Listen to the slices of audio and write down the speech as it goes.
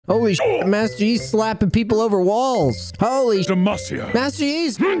Holy shit, Master Yi's slapping people over walls. Holy shit. Master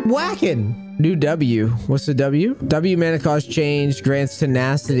Yi's whacking. New W. What's the W? W mana cost changed, grants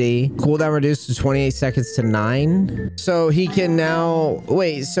tenacity. Cooldown reduced to 28 seconds to 9. So he can now...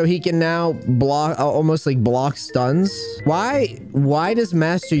 Wait, so he can now block... almost like block stuns? Why does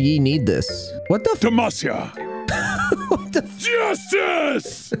Master Yi need this? What the... Demacia. What the...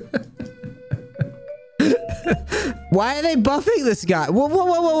 Justice! Why are they buffing this guy? Whoa, whoa,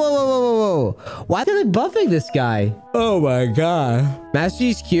 whoa, whoa, whoa, whoa, whoa, whoa. Why are they buffing this guy? Oh my god. Master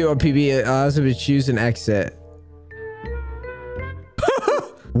Yi's Q on PB allows him to choose an exit.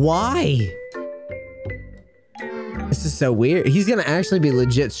 Why? This is so weird. He's gonna actually be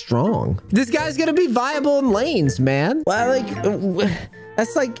legit strong. This guy's gonna be viable in lanes, man. Well, like,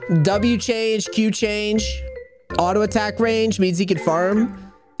 that's like W change, Q change. Auto attack range means he can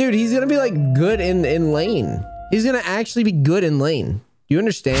farm. Dude, he's gonna be like good in lane. He's gonna actually be good in lane. Do you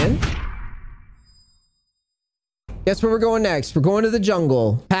understand? Guess where we're going next? We're going to the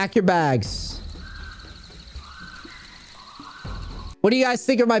jungle. Pack your bags. What do you guys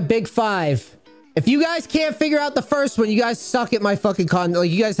think of my big 5? If you guys can't figure out the first one, you guys suck at my fucking content.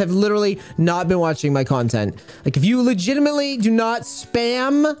 Like, you guys have literally not been watching my content. Like, if you legitimately do not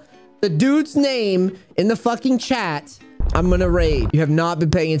spam the dude's name in the fucking chat, I'm gonna raid. You have not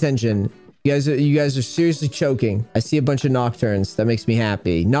been paying attention. You guys are seriously choking. I see a bunch of Nocturnes. That makes me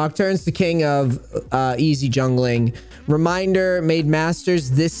happy. Nocturne's the king of easy jungling. Reminder, made masters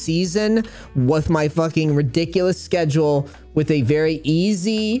this season with my fucking ridiculous schedule with a very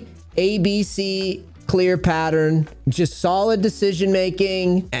easy ABC clear pattern, just solid decision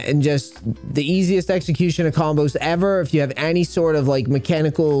making, and just the easiest execution of combos ever. If you have any sort of like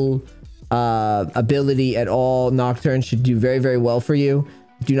mechanical ability at all, Nocturne should do very, very well for you.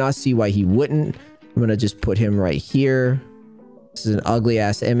 Do not see why he wouldn't. I'm gonna just put him right here. This is an ugly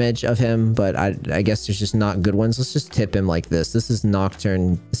ass image of him, but I guess there's just not good ones. Let's just tip him like this. This is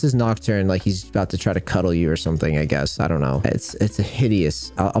Nocturne. This is Nocturne like he's about to try to cuddle you or something, I guess. I don't know. It's a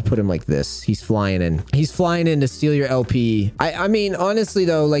hideous. I'll put him like this. He's flying in. He's flying in to steal your LP. I mean, honestly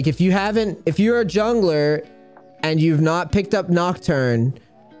though, like if you're a jungler and you've not picked up Nocturne,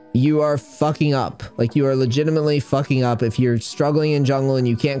 you are fucking up. Like, you are legitimately fucking up. If you're struggling in jungle and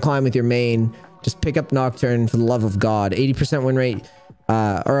you can't climb with your main, just pick up Nocturne for the love of God. 80% win rate,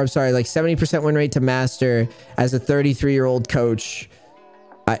 or I'm sorry, like 70% win rate to master as a 33-year-old coach.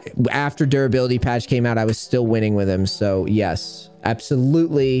 After durability patch came out, I was still winning with him. So yes,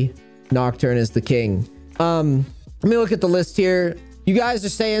 absolutely, Nocturne is the king. Let me look at the list here. You guys are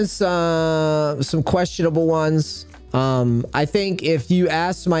saying some questionable ones. I think if you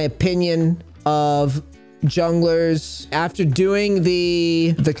ask my opinion of junglers after doing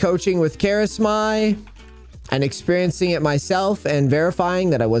the coaching with Charisma and experiencing it myself and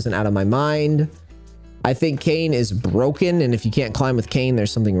verifying that I wasn't out of my mind, I think Kayn is broken. And if you can't climb with Kayn,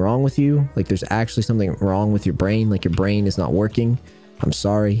 there's something wrong with you. Like, there's actually something wrong with your brain. Like, your brain is not working. I'm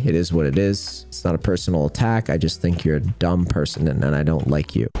sorry. It is what it is. It's not a personal attack. I just think you're a dumb person and I don't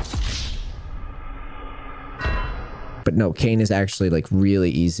like you. But no, Kayn is actually like really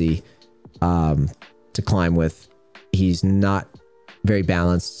easy to climb with. He's not very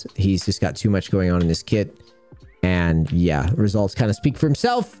balanced. He's just got too much going on in his kit. And yeah, results kind of speak for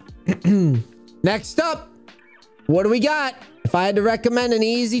himself. Next up, what do we got? If I had to recommend an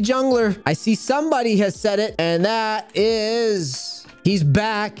easy jungler, I see somebody has said it, and that is... he's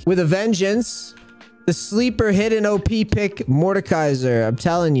back with a vengeance. The sleeper hidden OP pick, Mordekaiser. I'm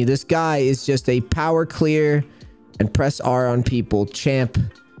telling you, this guy is just a power clear and press R on people champ.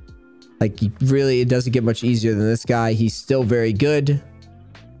 Like, really, it doesn't get much easier than this guy. He's still very good.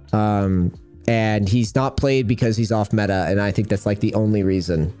 And he's not played because he's off meta. And I think that's like the only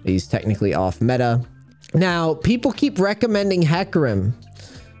reason he's technically off meta. Now, people keep recommending Hecarim.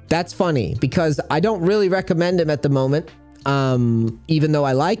 That's funny because I don't really recommend him at the moment. Even though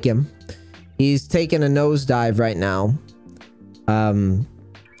I like him. He's taking a nosedive right now. And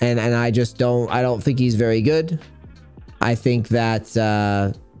I just don't think he's very good. I think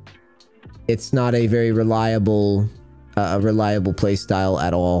that it's not a very reliable play style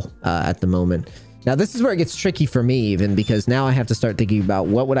at all at the moment. Now, this is where it gets tricky for me even, because now I have to start thinking about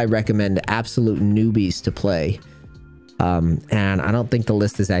what would I recommend absolute newbies to play. And I don't think the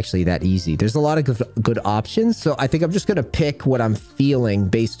list is actually that easy. There's a lot of good options. So I think I'm just going to pick what I'm feeling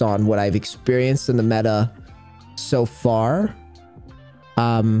based on what I've experienced in the meta so far.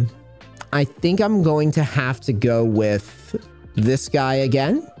 I think I'm going to have to go with this guy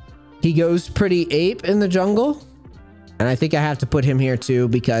again. He goes pretty ape in the jungle. And I think I have to put him here too,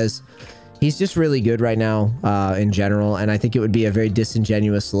 because He's just really good right now in general, and I think it would be a very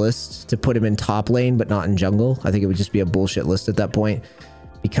disingenuous list to put him in top lane but not in jungle. I think it would just be a bullshit list at that point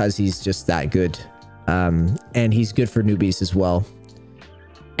because he's just that good. And he's good for newbies as well.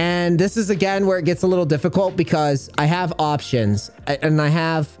 And this is again where it gets a little difficult because I have options, and I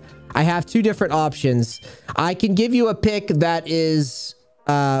have two different options. I can give you a pick that is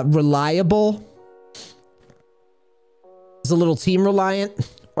reliable. It's a little team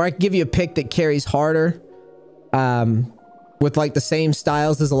reliant. Or I can give you a pick that carries harder with like the same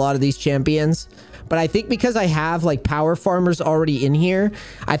styles as a lot of these champions. But I think because I have like power farmers already in here,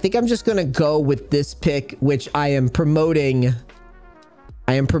 I think I'm just going to go with this pick, which I am promoting.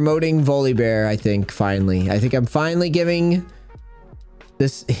 I am promoting Volibear, I think, finally. I think I'm finally giving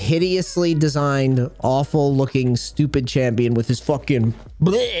this hideously designed, awful looking, stupid champion with his fucking...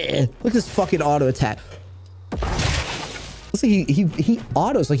 bleh. Look at this fucking auto attack. Looks like he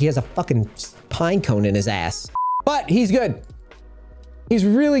autos like he has a fucking pine cone in his ass. But he's good. He's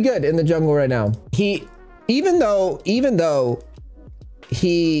really good in the jungle right now. Even though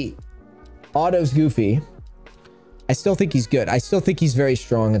he autos Goofy, I still think he's good. I still think he's very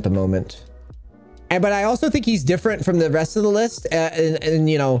strong at the moment. But I also think he's different from the rest of the list. And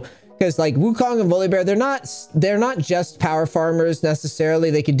you know, because like Wukong and Volibear, they're not just power farmers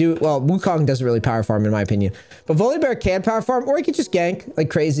necessarily. They could do, well, Wukong doesn't really power farm in my opinion, but Volibear can power farm, or he could just gank like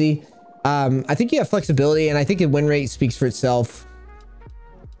crazy. I think you have flexibility, and I think the win rate speaks for itself.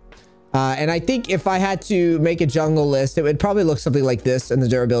 And I think if I had to make a jungle list, it would probably look something like this in the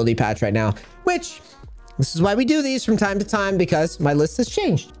durability patch right now, which this is why we do these from time to time, because my list has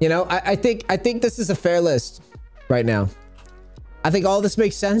changed. You know, I think this is a fair list right now. I think all this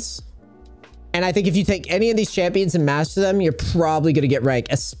makes sense. And I think if you take any of these champions and master them, you're probably going to get rank,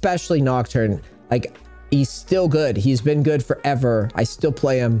 especially Nocturne. Like, he's still good. He's been good forever. I still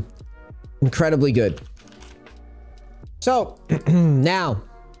play him. Incredibly good. So, now,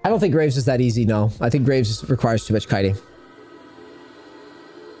 I don't think Graves is that easy, no. I think Graves requires too much kiting.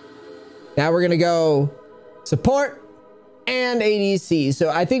 Now we're going to go support and ADC. So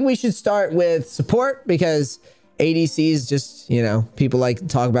I think we should start with support because ADC is just, you know, people like to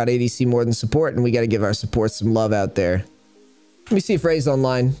talk about ADC more than support, and we got to give our support some love out there. Let me see if Ray's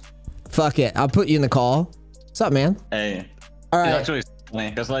online. Fuck it. I'll put you in the call. What's up, man? Hey. All right. It's actually funny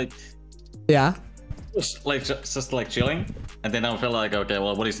because like, yeah, just like chilling, and then I feel like, okay,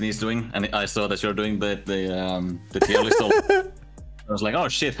 well, what is Neace doing? And I saw that you're doing the tier list. I was like, oh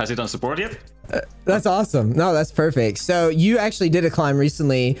shit, has he done support yet? That's awesome. No, that's perfect. So you actually did a climb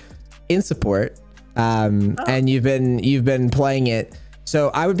recently in support. And you've been playing it. So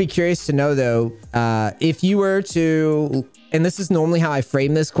I would be curious to know though, if you were to, and this is normally how I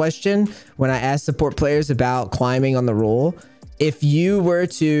frame this question when I ask support players about climbing on the role. If you were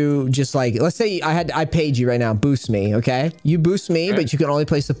to just like, let's say I paid you right now, boost me. Okay. You boost me, okay, but you can only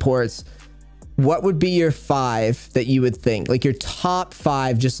play supports. What would be your 5 that you would think, like your top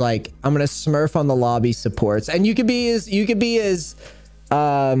 5, just like, I'm going to smurf on the lobby supports, and you could be as,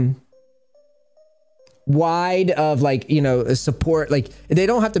 wide of like, you know, a support, like they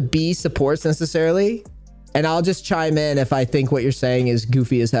don't have to be supports necessarily, and I'll just chime in if I think what you're saying is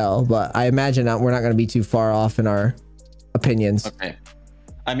goofy as hell, but I imagine we're not going to be too far off in our opinions. Okay,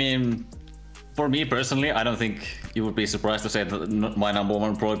 I mean, for me personally, I don't think you would be surprised to say that my number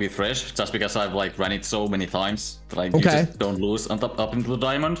 1 would probably be Thresh, just because I've like run it so many times that like, you just don't lose up into the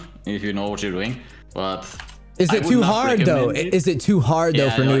diamond if you know what you're doing. But is it too hard though? Is it too hard though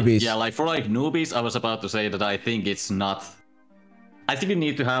for newbies? Yeah, like for like newbies, I was about to say that I think it's not. I think you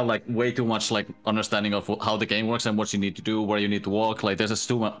need to have like way too much like understanding of how the game works and what you need to do, where you need to walk. Like there's just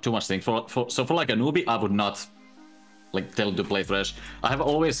too much things. So for like a newbie, I would not like tell them to play Thresh. I have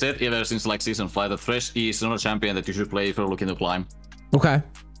always said ever since like season 5 that Thresh is not a champion that you should play if you're looking to climb. Okay.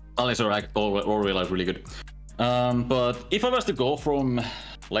 Unless you're like already like really good. But if I was to go from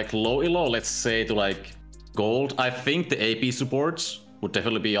like low elo, let's say to like gold, I think the AP supports would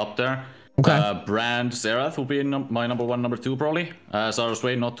definitely be up there. Okay. Brand Xerath will be my number 1, number 2 probably. Zara's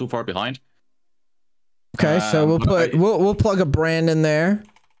way not too far behind. Okay, so we'll plug a brand in there.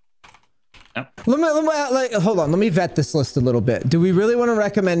 Yep. Let me hold on. Let me vet this list a little bit. Do we really want to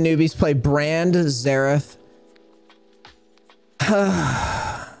recommend newbies play Brand, Xerath?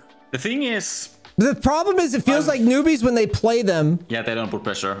 The thing is, the problem is it feels like newbies when they play them. Yeah, they don't put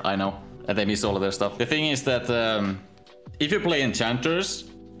pressure. I know, and they miss all of their stuff. The thing is that if you play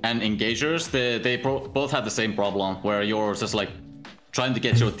enchanters and engagers, they both have the same problem where you're just like trying to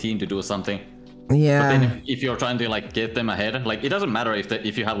get your team to do something. Yeah. But then if you're trying to like get them ahead, like it doesn't matter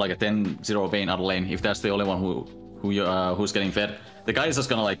if you have like a 10-0 Vayne out of lane, if that's the only one who's getting fed. the guy is just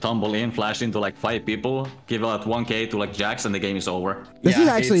gonna like tumble in, flash into like 5 people, give out 1k to like Jax, and the game is over. This is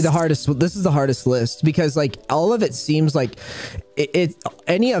actually the hardest. This is the hardest list because like all of it seems like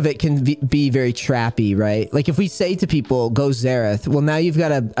any of it can be very trappy, right? Like if we say to people, go Xerath, well now you've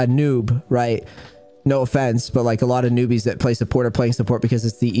got a noob, right? No offense, but like a lot of newbies that play support are playing support because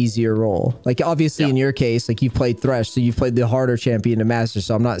it's the easier role. Like obviously in your case, like you've played Thresh, so you've played the harder champion to master.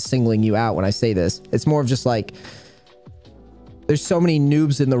 So I'm not singling you out when I say this. It's more of just like, there's so many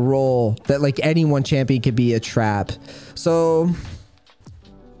noobs in the role that like any one champion could be a trap. So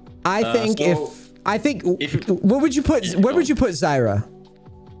I think what would you put? Where would you put Zyra?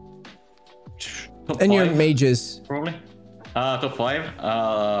 And your mages? Probably. Top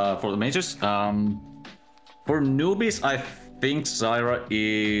 5 for the mages. For newbies, I think Zyra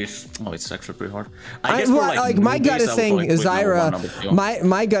is. Oh, it's actually pretty hard. I guess like my gut is saying Zyra.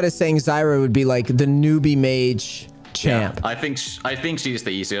 My gut is saying Zyra would be like the newbie mage champ. Yeah, I think she's the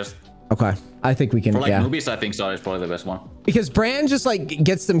easiest. Okay, I think we can. For like newbies, I think Zyra is probably the best one. Because Brand just like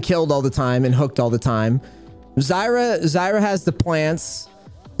gets them killed all the time and hooked all the time. Zyra has the plants.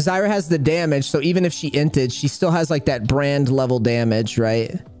 Zyra has the damage, so even if she inted, she still has like that Brand level damage,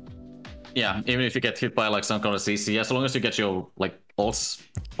 right? Yeah, even if you get hit by like some kind of CC, as long as you get your like ults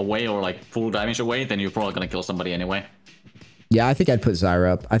away or like full damage away, then you're probably gonna kill somebody anyway. Yeah, I think I'd put Zyra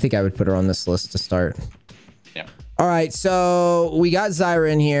up. I think I would put her on this list to start. Yeah. All right, so we got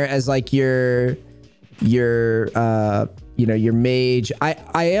Zyra in here as like your you know, your mage. I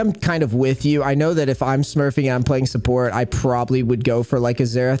am kind of with you. I know that if I'm smurfing and I'm playing support, I probably would go for like a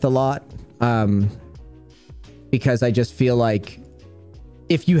Xerath a lot. Because I just feel like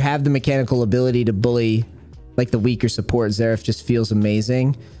if you have the mechanical ability to bully like the weaker support, Xerath just feels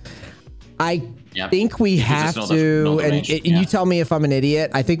amazing. I think we have to, and you tell me if I'm an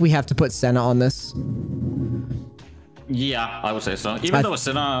idiot, I think we have to put Senna on this. Yeah, I would say so. Even though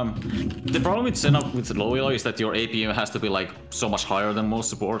Senna, the problem with Senna with low elo is that your APM has to be like so much higher than most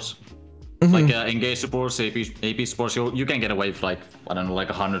supports. Like engage supports, AP supports, you can get away with like, I don't know, like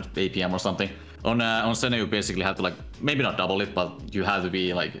 100 APM or something. On Senna, you basically have to like, maybe not double it, but you have to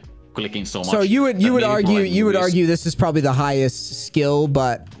be like clicking so much. So you would argue this is probably the highest skill,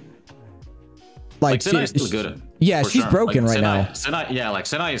 but like Senna is still good. Yeah, she's broken like, right now. Senna, yeah, like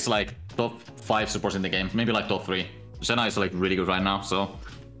Senna is like top 5 supports in the game, maybe like top 3. Senna is like really good right now, so.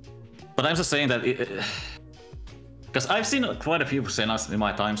 But I'm just saying that because I've seen quite a few Sennas in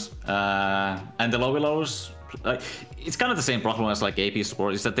my times, and the low elos, it's kind of the same problem as like AP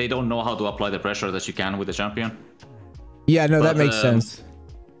support, is that they don't know how to apply the pressure that you can with the champion. Yeah, no, that makes sense.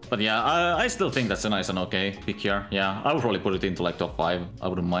 But yeah, I still think that Senna is an okay pick here. Yeah, I would probably put it into like top 5. I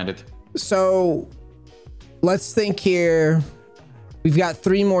wouldn't mind it. So let's think here. We've got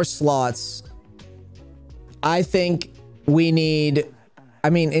 3 more slots. I think we need, I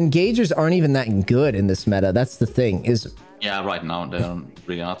mean, engagers aren't even that good in this meta. That's the thing is. Yeah, right now they're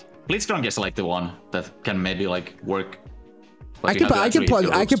really not. Blitzcrank is like the one that can maybe like work. I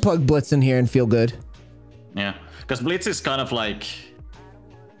could plug Blitz in here and feel good. Yeah, because Blitz is kind of like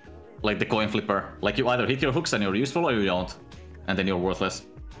the coin flipper. Like you either hit your hooks and you're useful, or you don't, and then you're worthless.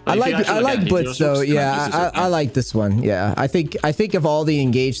 But I like Blitz though. Yeah, I like this one. Yeah, I think of all the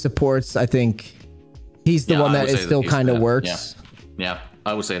engaged supports, I think he's the one that it still kind of works. Yeah,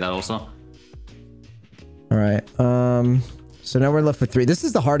 I would say that also. All right. So now we're left with 3. This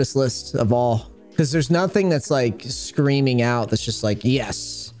is the hardest list of all because there's nothing that's like screaming out. That's just like,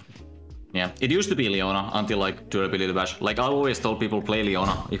 yes. Yeah, it used to be Leona until like durability bash. Like I always told people, play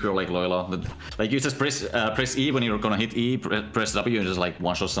Leona if you're like loyal. Like you just press E when you're gonna hit E, press W and just like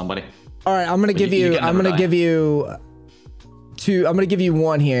one shot somebody. All right, I'm gonna give you 2. I'm gonna give you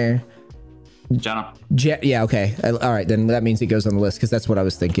 1 here. Janna. Yeah, okay. All right, then that means it goes on the list because that's what I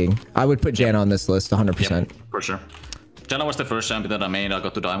was thinking. I would put Janna on this list 100%. Yep, for sure. Janna was the first champion that I made. I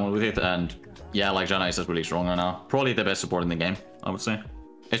got to diamond with it, and yeah, like Janna is just really strong right now. Probably the best support in the game, I would say.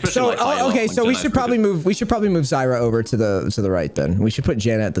 Especially so we should probably move Zyra over to the right then. We should put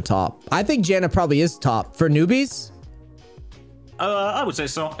Janna at the top. I think Janna probably is top for newbies. I would say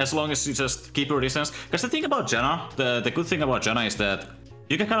so, as long as you just keep your distance. Because the thing about Janna, the good thing about Janna is that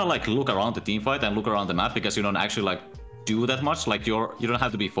you can kind of like look around the team fight and look around the map because you don't actually like do that much. Like you don't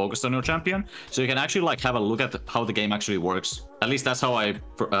have to be focused on your champion, so you can actually like have a look at how the game actually works. At least that's how I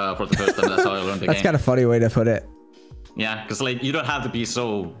for the first time that's how I learned the game. That's kind of funny way to put it. Yeah, because like you don't have to be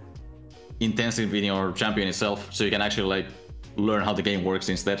so intensive in your champion itself, so you can actually like learn how the game works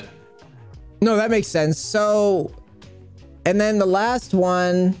instead. No, that makes sense. So, and then the last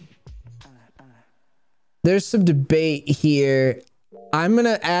one, there's some debate here. I'm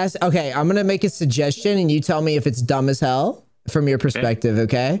gonna make a suggestion and you tell me if it's dumb as hell. from your perspective,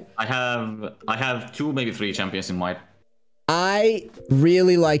 okay? I have 2, maybe 3 champions in mind. I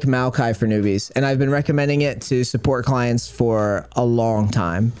really like Maokai for newbies, and I've been recommending it to support clients for a long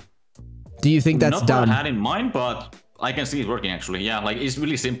time. Do you think that's Not dumb? what I had in mind, but I can see it working actually. Yeah, like it's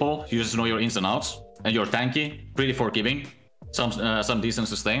really simple. You just know your ins and outs, and you're tanky, pretty forgiving, some decent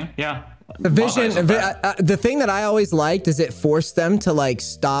sustain. Yeah. The vision, the thing that I always liked is it forced them to like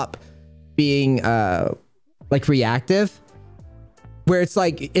stop being like reactive. Where it's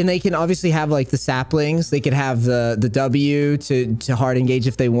like, and they can obviously have like the saplings, they could have the W to hard engage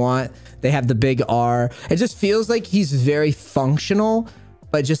if they want. They have the big R. It just feels like he's very functional,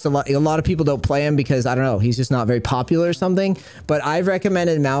 but just a lot of people don't play him because I don't know, he's just not very popular or something. But I've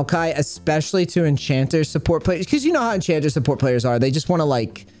recommended Maokai, especially to Enchanter support players, because you know how Enchanter support players are. They just want to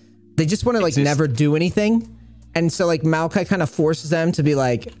like never do anything. And so like Maokai kind of forces them to be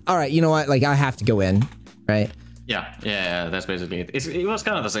like, all right, you know what? Like I have to go in, right? Yeah, that's basically it. It was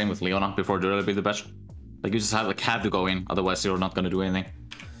kind of the same with Leona before the early build patch. Like you just have to go in, otherwise you're not gonna do anything.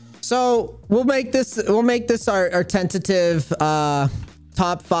 So we'll make this our tentative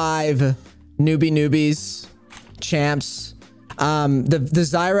top 5 newbies champs. The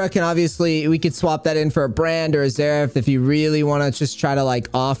Zyra can obviously, we could swap that in for a Brand or a Xerath if you really want to just try to like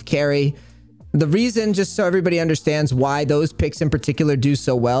off carry. The reason, just so everybody understands why those picks in particular do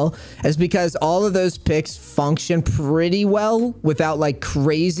so well, is because all of those picks function pretty well without like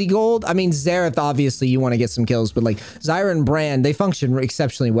crazy gold. I mean, Xerath, obviously you want to get some kills, but like Zyra and Brand, they function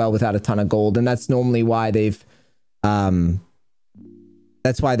exceptionally well without a ton of gold. And that's normally why they've shown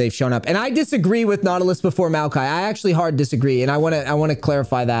up. And I disagree with Nautilus before Maokai. I actually hard disagree, and I want to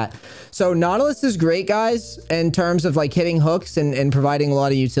clarify that. So Nautilus is great, guys, in terms of like hitting hooks and providing a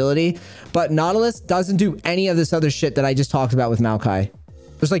lot of utility, but Nautilus doesn't do any of this other shit that I just talked about with Maokai.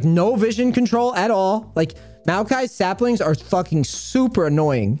 There's like no vision control at all. Like Maokai's saplings are fucking super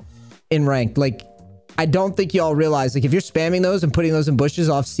annoying in ranked. Like I don't think y'all realize, like if you're spamming those and putting those in bushes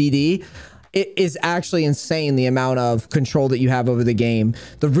off CD, it is actually insane the amount of control that you have over the game.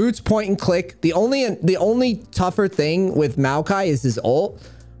 The roots point and click. The only tougher thing with Maokai is his ult,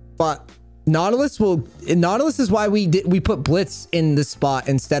 but Nautilus is why we put Blitz in this spot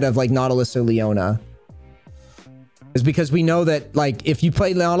instead of like Nautilus or Leona. Is because we know that like if you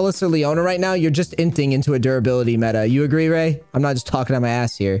play Nautilus or Leona right now, you're just inting into a durability meta. You agree, Ray? I'm not just talking on my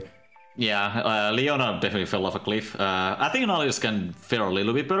ass here. Yeah, Leona definitely fell off a cliff. I think Nautilus can fare a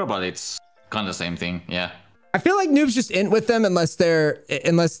little bit better, but it's kind of the same thing. Yeah, I feel like noobs just int with them unless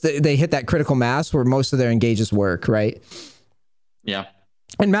they hit that critical mass where most of their engages work, right? Yeah.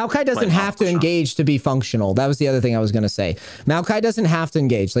 And Maokai doesn't have to engage to be functional. That was the other thing I was going to say. Maokai doesn't have to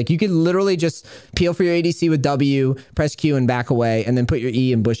engage. Like you could literally just peel for your ADC with W, press Q and back away, and then put your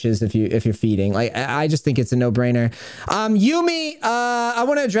E in bushes if you're feeding. Like I just think it's a no-brainer. Yuumi, I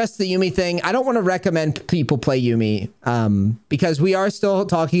want to address the Yuumi thing. I don't want to recommend people play Yuumi because we are still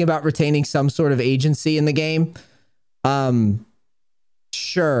talking about retaining some sort of agency in the game.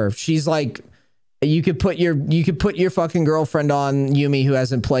 Sure, she's like, you could put your fucking girlfriend on Yuumi who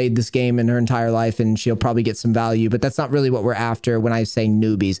hasn't played this game in her entire life and she'll probably get some value, but that's not really what we're after when I say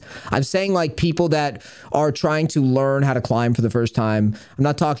newbies. I'm saying like people that are trying to learn how to climb for the first time. I'm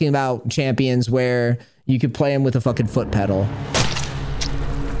not talking about champions where you could play them with a fucking foot pedal.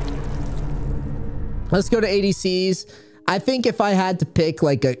 Let's go to ADCs. I think if I had to pick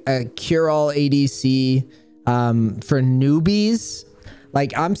like a cure-all ADC for newbies,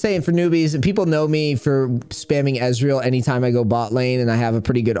 like I'm saying for newbies, and people know me for spamming Ezreal anytime I go bot lane, and I have a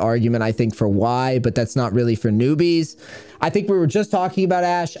pretty good argument, I think, for why, but that's not really for newbies. I think we were just talking about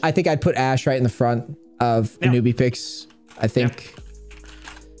Ashe. I think I'd put Ashe right in the front of the newbie picks, I think.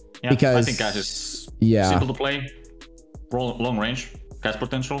 Yeah, because I think Ashe is simple to play, long range, catch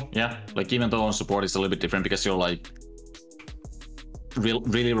potential. Yeah, like even though on support it's a little bit different because you're like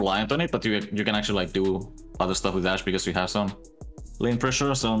really reliant on it, but you can actually like do other stuff with Ashe because you have some lane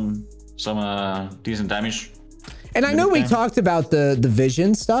pressure, some decent damage. And I know we talked about the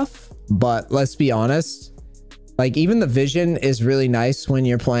vision stuff, but let's be honest, like even the vision is really nice when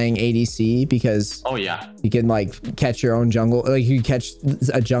you're playing ADC because you can like catch your own jungle, like you catch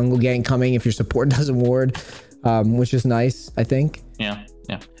a jungle gank coming if your support doesn't ward, which is nice, I think. Yeah,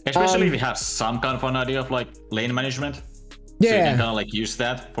 especially if you have some kind of an idea of like lane management. So you can kind of like use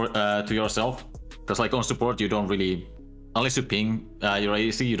that for to yourself, because like on support you don't really, unless you ping your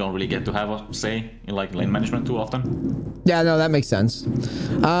ADC, you don't really get to have a say in like lane management too often. Yeah, no, that makes sense.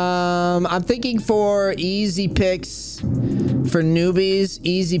 I'm thinking for easy picks for newbies.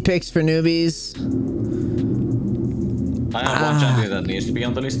 I have one champion that needs to be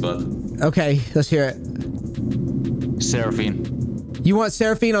on the list, but okay, let's hear it. Seraphine. You want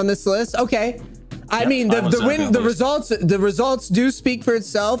Seraphine on this list? Okay. I mean, the results do speak for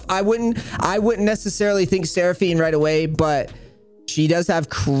itself. I wouldn't necessarily think Seraphine right away, but she does have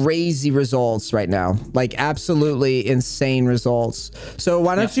crazy results right now, like absolutely insane results. So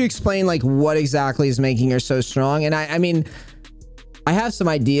why don't you explain like what exactly is making her so strong? And I mean, I have some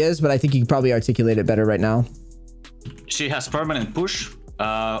ideas, but I think you can probably articulate it better right now. She has permanent push.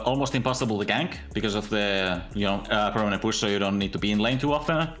 Almost impossible to gank because of the permanent push, so you don't need to be in lane too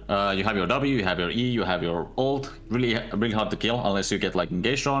often. You have your W, you have your E, you have your ult. Really hard to kill unless you get like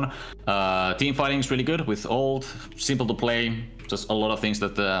engaged on. Team fighting is really good with ult, simple to play. Just a lot of things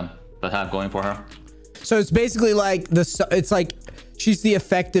that have going for her. So it's basically like it's like she's the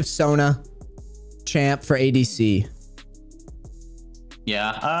effective Sona champ for ADC.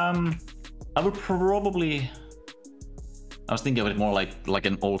 Yeah, I would probably. I was thinking of it more like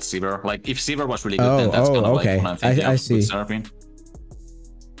an old Sivir. Like if Sivir was really good, then that's kind of like what I'm thinking I see. Seraphine.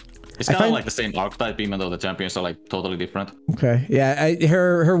 It's kind of like the same archetype, even though the champions are like totally different. Okay, yeah,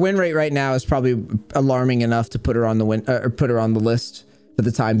 her win rate right now is probably alarming enough to put her on the put her on the list for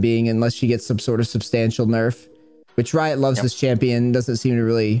the time being, unless she gets some sort of substantial nerf. Which Riot loves this champion. Doesn't seem to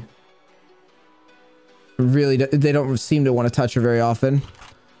really. They don't seem to want to touch her very often.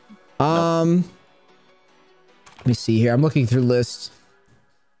 Let me see here. I'm looking through lists.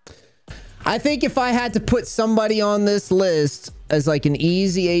 I think if I had to put somebody on this list as like an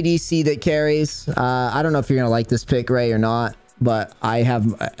easy ADC that carries, I don't know if you're going to like this pick, Ray, or not, but I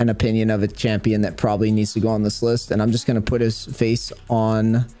have an opinion of a champion that probably needs to go on this list, and I'm just going to put his face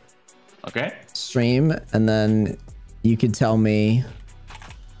on stream, and then you can tell me.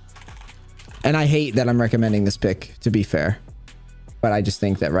 And I hate that I'm recommending this pick, to be fair, but I just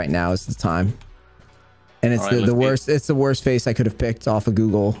think that right now is the time. And it's the worst. It's the worst face I could have picked off of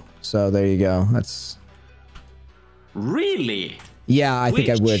Google. So there you go. That's really. Yeah, I think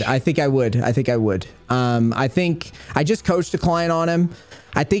I would. I think I would. I think I would. I think I just coached a client on him.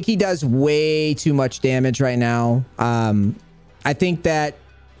 I think he does way too much damage right now. I think that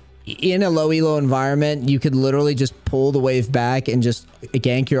in a low elo environment, you could literally just pull the wave back and just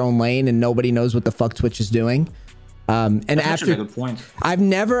gank your own lane, and nobody knows what the fuck Twitch is doing. And that's after a good point. I've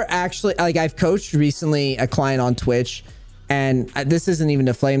never actually, like, I've coached recently a client on Twitch, and this isn't even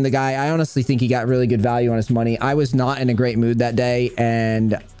to flame the guy. I honestly think he got really good value on his money. I was not in a great mood that day,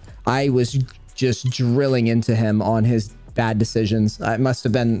 and I was just drilling into him on his bad decisions. It must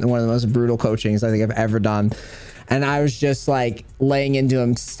have been one of the most brutal coachings I think I've ever done. And I was just like laying into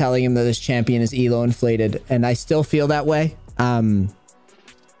him, telling him that this champion is elo inflated, and I still feel that way.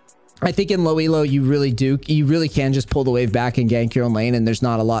 I think in low elo, you really can just pull the wave back and gank your own lane, and there's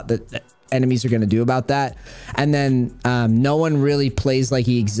not a lot that enemies are going to do about that. And then no one really plays like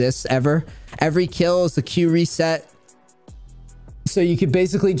he exists ever. Every kill is the Q reset. So you could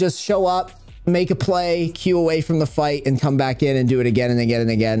basically just show up, make a play, Q away from the fight, and come back in and do it again and again and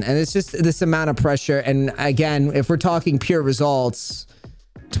again. And it's just this amount of pressure. And again, if we're talking pure results,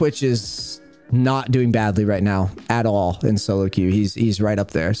 Twitch is not doing badly right now at all in solo queue. He's right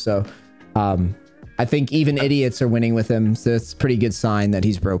up there. So I think even idiots are winning with him. So it's a pretty good sign that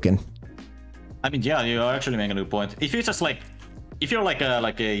he's broken. I mean, yeah, you are actually making a good point. If you just like, if you're like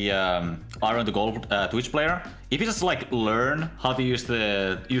a Iron to Gold Twitch player, if you just like learn how to use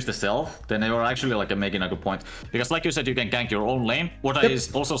the stealth, then you're actually like making a good point. Because like you said, you can gank your own lane. What I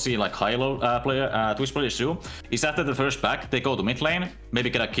also see like high-low Twitch players do is after the first pack, they go to mid lane, maybe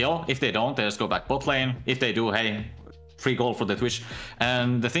get a kill. If they don't, they just go back bot lane. If they do, hey, free gold for the Twitch.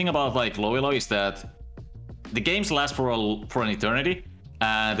 And the thing about like low elo is that the games last for an eternity.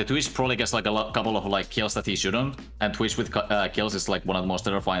 The Twitch probably gets like a couple of like kills that he shouldn't, and Twitch with kills is like one of the most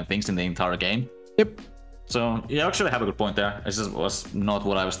terrifying things in the entire game. Yep. So you actually have a good point there. This was not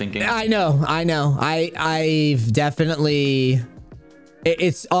what I was thinking. I know. I've definitely.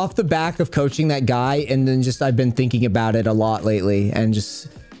 It's off the back of coaching that guy, and then just I've been thinking about it a lot lately, and just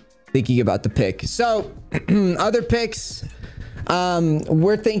thinking about the pick. So other picks.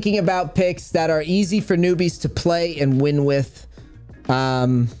 We're thinking about picks that are easy for newbies to play and win with.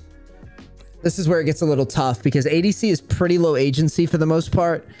 This is where it gets a little tough because ADC is pretty low agency for the most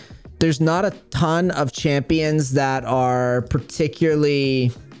part. There's not a ton of champions that are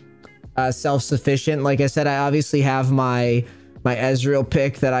particularly self-sufficient. Like I said, I obviously have my Ezreal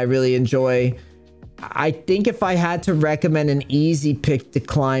pick that I really enjoy. I think if I had to recommend an easy pick to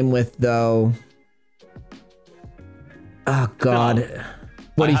climb with, though, oh god,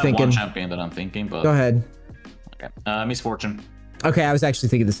 what are you thinking? One champion that I'm thinking, but go ahead. Okay, Misfortune. Okay, I was actually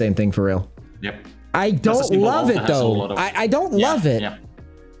thinking the same thing for real. Yep. I don't love it though. I don't love it. Yeah.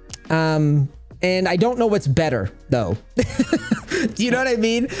 And I don't know what's better, though. Do you know what I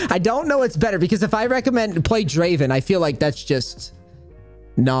mean? I don't know what's better, because if I recommend play Draven, I feel like that's just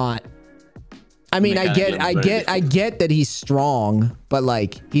not... I mean, I get that he's strong, but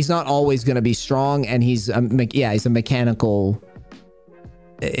like, he's not always going to be strong, and he's a mechanical...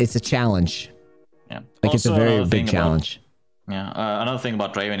 It's a challenge. Yeah. Like, also, it's a very big challenge. Another thing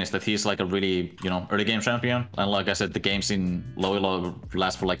about Draven is that he's like a really, early game champion. And like I said, the games in low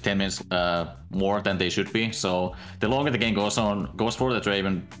last for like 10 minutes more than they should be. So the longer the game goes for, the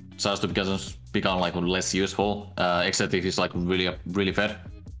Draven starts to become like less useful, except if he's like really fed.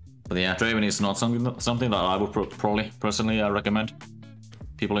 But yeah, Draven is not something that I would probably personally recommend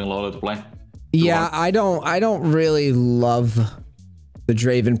people in low to play. Yeah, I don't really love the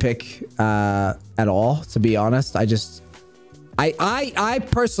Draven pick at all, to be honest. I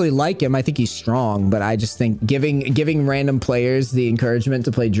personally like him. I think he's strong, but I just think giving random players the encouragement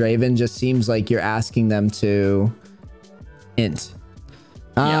to play Draven just seems like you're asking them to int.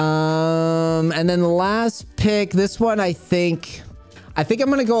 Yeah. And then the last pick, this one, I think I'm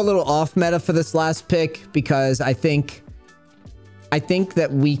gonna go a little off meta for this last pick, because I think that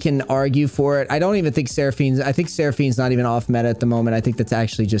we can argue for it. I don't even think Seraphine's not even off meta at the moment. I think that's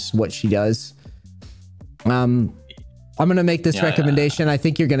actually just what she does. I'm going to make this recommendation. I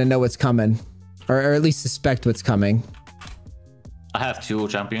think you're going to know what's coming, or at least suspect what's coming. I have 2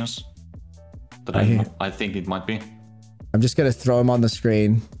 champions that I think it might be. I'm just going to throw them on the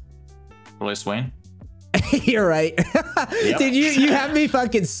screen. Probably Swain. You're right. Yep. Dude, you have me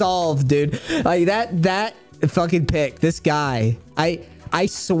fucking solved, dude. Like that fucking pick, this guy, I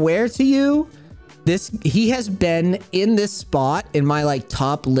swear to you, he has been in this spot in my like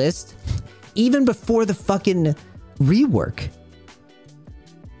top list even before the fucking rework.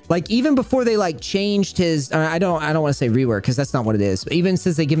 Like, even before they like changed his I don't want to say rework, because that's not what it is, but even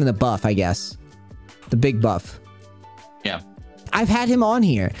since they give him the buff, I guess the big buff, yeah, I've had him on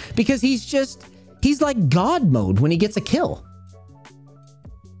here because he's like god mode when he gets a kill.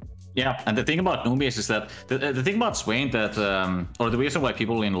 Yeah, and the thing about Noobie is that the thing about Swain that or the reason why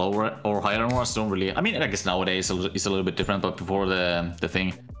people in lower or higher wars don't really, I mean, I guess nowadays it's a little bit different, but before the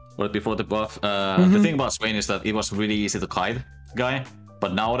thing, or before the buff, the thing about Swain is that it was really easy to kite guy,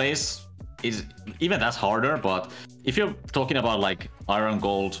 but nowadays even that's harder. But if you're talking about like iron,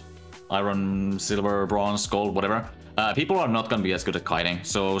 gold, iron, silver, bronze, gold, whatever, people are not gonna be as good at kiting.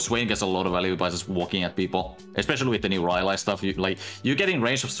 So Swain gets a lot of value by just walking at people, especially with the new Rylai stuff. You get in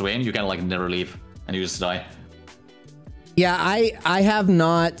range of Swain, you can like never leave and you just die. Yeah, I have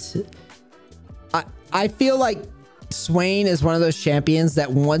not. I feel like Swain is one of those champions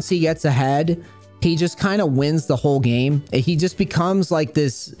that once he gets ahead, he just kind of wins the whole game. He just becomes like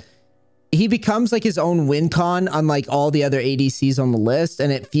this. He becomes like his own win con, unlike all the other ADCs on the list,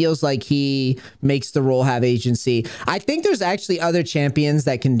 and it feels like he makes the role have agency. I think there's actually other champions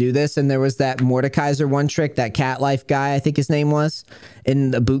that can do this, and there was that Mordekaiser one trick, that Cat Life guy, I think his name was,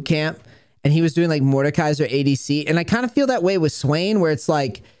 in the boot camp, and he was doing like Mordekaiser ADC, and I kind of feel that way with Swain, where it's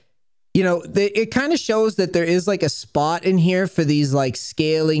like, you know, it kind of shows that there is like a spot in here for these like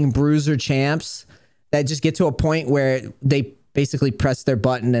scaling bruiser champs that just get to a point where they basically press their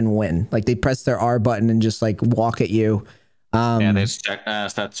button and win. Like they press their R button and just like walk at you. Yeah, they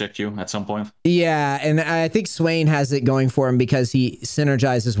stat check you at some point. Yeah, and I think Swain has it going for him because he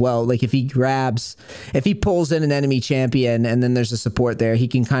synergizes well. Like if he pulls in an enemy champion and then there's a support there, he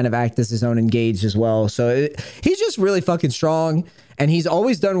can kind of act as his own engage as well. So he's just really fucking strong, and he's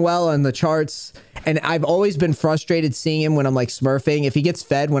always done well on the charts. And I've always been frustrated seeing him when I'm like smurfing. If he gets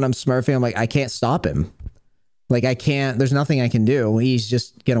fed when I'm smurfing, I'm like, I can't stop him. Like I can't, there's nothing I can do. He's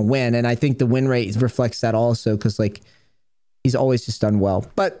just gonna win. And I think the win rate reflects that also, because like he's always just done well.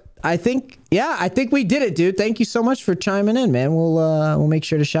 But I think, yeah, I think we did it, dude. Thank you so much for chiming in, man. We'll make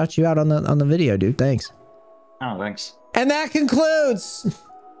sure to shout you out on the video, dude. Thanks. Oh, thanks. And that concludes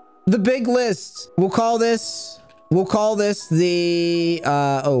the big list. We'll call this the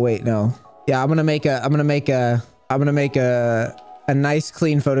oh wait, no. Yeah, I'm gonna make a nice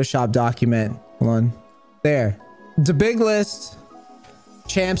clean Photoshop document. Hold on. There. The big list.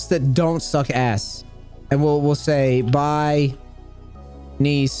 Champs that don't suck ass. And we'll say bye,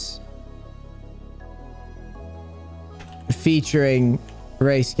 Neace, featuring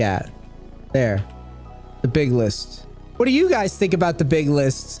Rayskat. There. The big list. What do you guys think about the big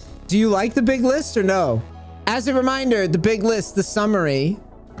list? Do you like the big list or no? As a reminder, the big list, the summary: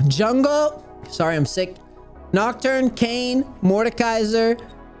 Jungle, sorry, I'm sick, Nocturne, Kayn, Mordekaiser,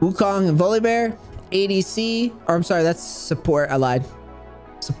 Wukong, and Volibear. ADC, or I'm sorry, that's support. I lied.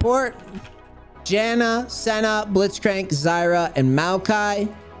 Support: Janna, Senna, Blitzcrank, Zyra, and Maokai.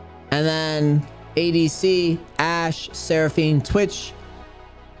 And then ADC, Ash, Seraphine, Twitch,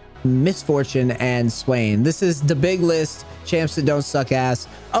 Misfortune, and Swain. This is the big list. Champs that don't suck ass.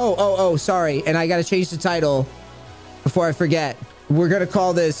 Oh, sorry. And I got to change the title before I forget. We're going to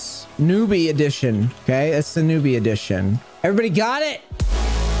call this Noobie Edition. Okay, that's the Noobie Edition. Everybody got it?